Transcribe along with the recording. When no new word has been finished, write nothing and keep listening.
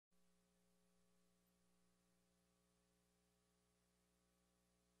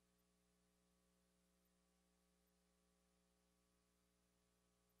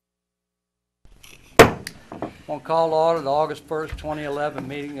On call to order the August 1st, 2011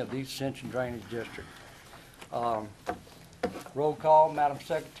 meeting of the East Ascension Drainage District. Roll call, Madam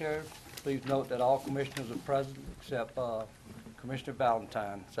Secretary. Please note that all commissioners are present except Commissioner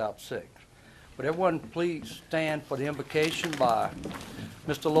Valentine is out sick. Would everyone please stand for the invocation by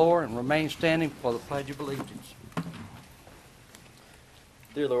Mr. Lohr and remain standing for the Pledge of Allegiance.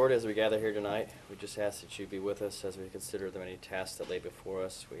 Dear Lord, as we gather here tonight, we just ask that you be with us as we consider the many tasks that lay before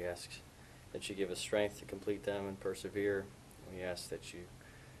us. We ask that you give us strength to complete them and persevere. We ask that you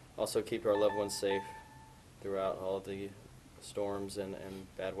also keep our loved ones safe throughout all of the storms and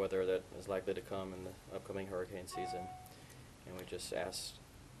bad weather that is likely to come in the upcoming hurricane season. And we just ask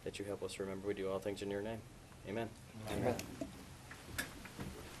that you help us remember we do all things in your name. Amen. Amen.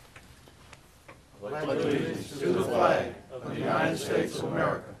 Pledge allegiance to the flag of the United States of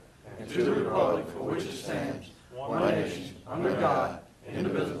America and to the republic for which it stands, one nation, under God,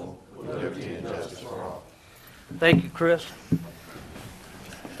 indivisible, with liberty and justice for all. Thank you, Chris.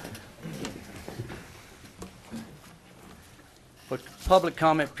 For public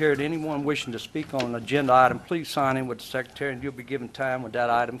comment period, anyone wishing to speak on an agenda item, please sign in with the secretary and you'll be given time when that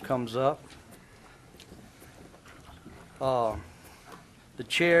item comes up. The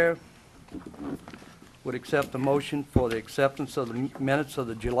chair would accept the motion for the acceptance of the minutes of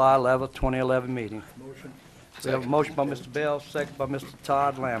the July 11th, 2011 meeting. Motion. We have a motion by Mr. Bell, second by Mr.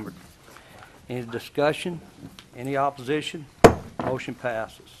 Todd Lambert. Any discussion? Any opposition? Motion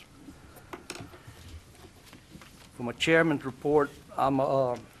passes. For my chairman's report,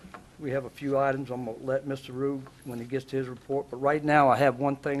 we have a few items. I'm going to let Mr. Rue when he gets to his report. But right now I have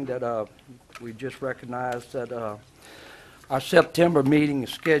one thing that we just recognized that our September meeting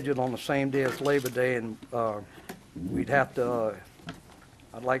is scheduled on the same day as Labor Day, and we'd have to,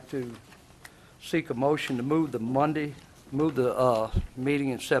 I'd like to seek a motion to move the meeting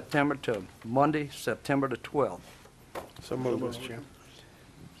in September to Monday, September the 12th. So moved, Mr. Chairman.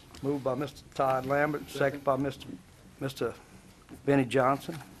 Moved by Mr. Todd Lambert, second by Mr. Benny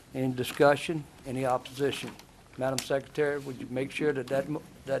Johnson. Any discussion? Any opposition? Madam Secretary, would you make sure that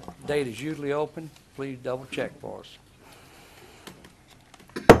that date is usually open? Please double check for us.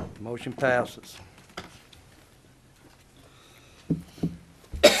 Motion passes.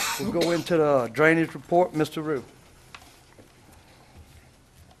 We'll go into the drainage report. Mr. Rue.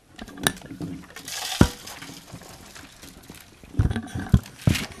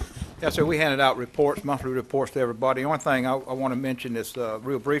 Yes, sir. We handed out reports, monthly reports to everybody. The only thing I want to mention is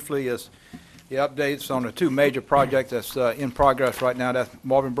real briefly is the updates on the two major projects that's in progress right now. That's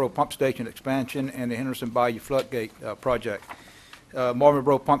Marvinboro Pump Station expansion and the Henderson Bayou Floodgate project.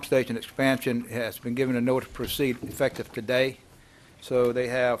 Marvinboro Pump Station expansion has been given a notice to proceed effective today. So they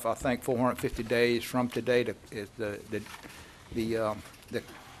have, I think, 450 days from today to the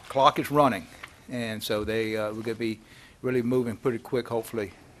clock is running, and so we're going to be really moving pretty quick,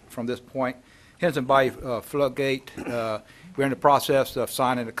 hopefully, from this point. Henderson Bayou Floodgate, we're in the process of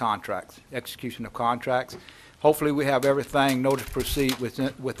signing the contracts, execution of contracts. Hopefully, we have everything notice to proceed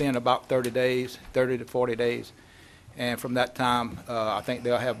within about 30 days, 30 to 40 days. And from that time, I think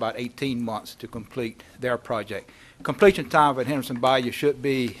they'll have about 18 months to complete their project. Completion time at Henderson Bayou should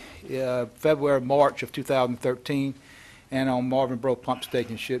be February, March of 2013, and on Marvinboro Pump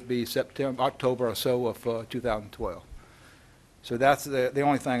Station should be September, October or so of 2012. So that's the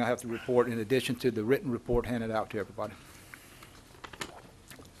only thing I have to report in addition to the written report handed out to everybody.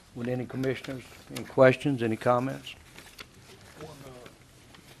 Would any commissioners, any questions, any comments? One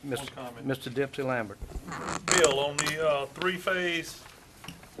comment. Mr. Dempsey Lambert. Bill, on the three-phase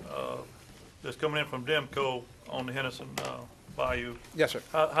that's coming in from Demco on the Henderson Bayou. Yes, sir.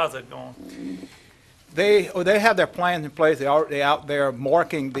 How's that going? They have their plans in place. They're already out there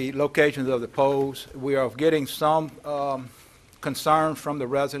marking the locations of the poles. We are getting some concerns from the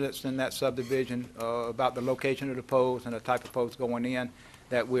residents in that subdivision about the location of the poles and the type of poles going in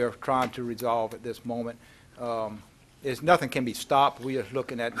that we're trying to resolve at this moment. Nothing can be stopped. We are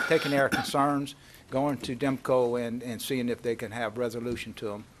looking at taking their concerns, going to Demco and seeing if they can have resolution to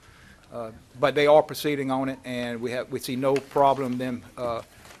them. But they are proceeding on it, and we see no problem them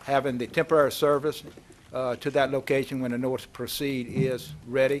having the temporary service to that location when the notice to proceed is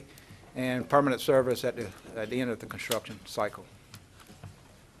ready, and permanent service at the end of the construction cycle.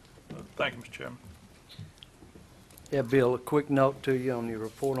 Thank you, Mr. Chairman. Yeah, Bill, a quick note to you on your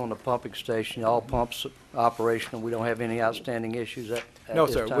report on the pumping station. All pumps operational. We don't have any outstanding issues at No,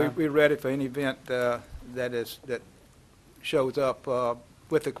 this sir. time? We're ready for any event that shows up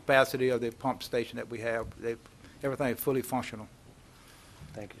with the capacity of the pump station that we have. Everything is fully functional.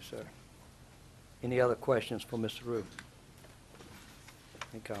 Thank you, sir. Any other questions for Mr. Rue?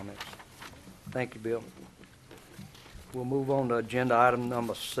 Any comments? Thank you, Bill. We'll move on to agenda item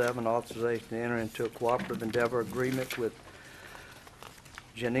number 7, authorization to enter into a cooperative endeavor agreement with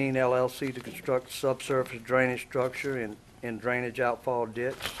Janine LLC to construct subsurface drainage structure and drainage outfall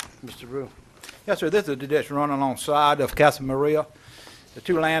ditch. Mr. Rue. Yes, sir, this is the ditch running alongside of Casa Maria. The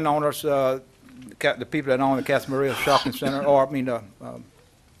two landowners, the people that own the Casa Maria Shopping Center,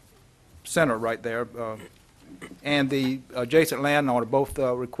 center right there, and the adjacent landowner both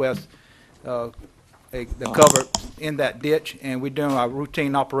request the cover in that ditch, and we're doing our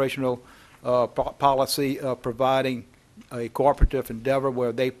routine operational policy of providing a cooperative endeavor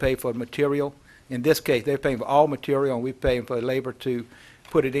where they pay for material. In this case, they're paying for all material, and we're paying for labor to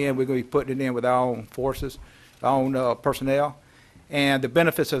put it in. We're going to be putting it in with our own forces, our own personnel. And the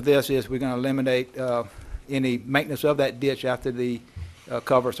benefits of this is we're going to eliminate any maintenance of that ditch after the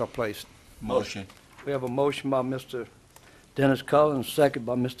covers are placed. Motion. We have a motion by Mr. Dennis Cullen, second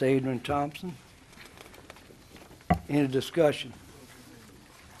by Mr. Adrian Thompson. Any discussion?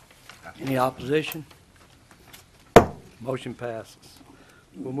 Any opposition? Motion passes.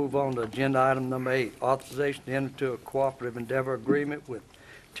 We'll move on to agenda item number 8, authorization to enter into a cooperative endeavor agreement with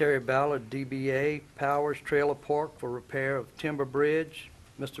Terry Ballard, DBA Powers Trailer Park for repair of timber bridge.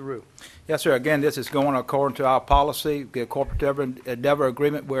 Mr. Rue. Yes, sir. Again, this is going according to our policy, the cooperative endeavor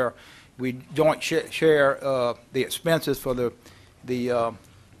agreement where we joint share the expenses for the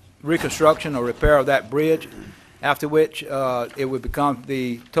reconstruction or repair of that bridge, after which it would become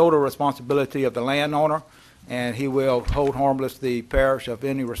the total responsibility of the landowner, and he will hold harmless the parish of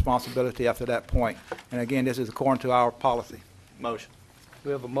any responsibility after that point. And again, this is according to our policy. Motion.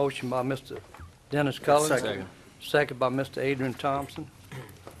 We have a motion by Mr. Dennis Cullen. Second. Second by Mr. Adrian Thompson.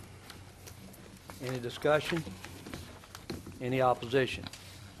 Any discussion? Any opposition?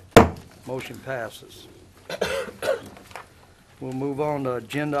 Motion passes. We'll move on to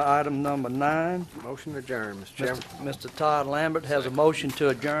agenda item number 9. Motion adjourned, Mr. Chairman. Mr. Todd Lambert has a motion to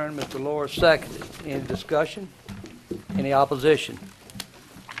adjourn. Mr. Laura seconded. Any discussion? Any opposition?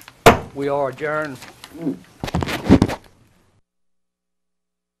 We are adjourned.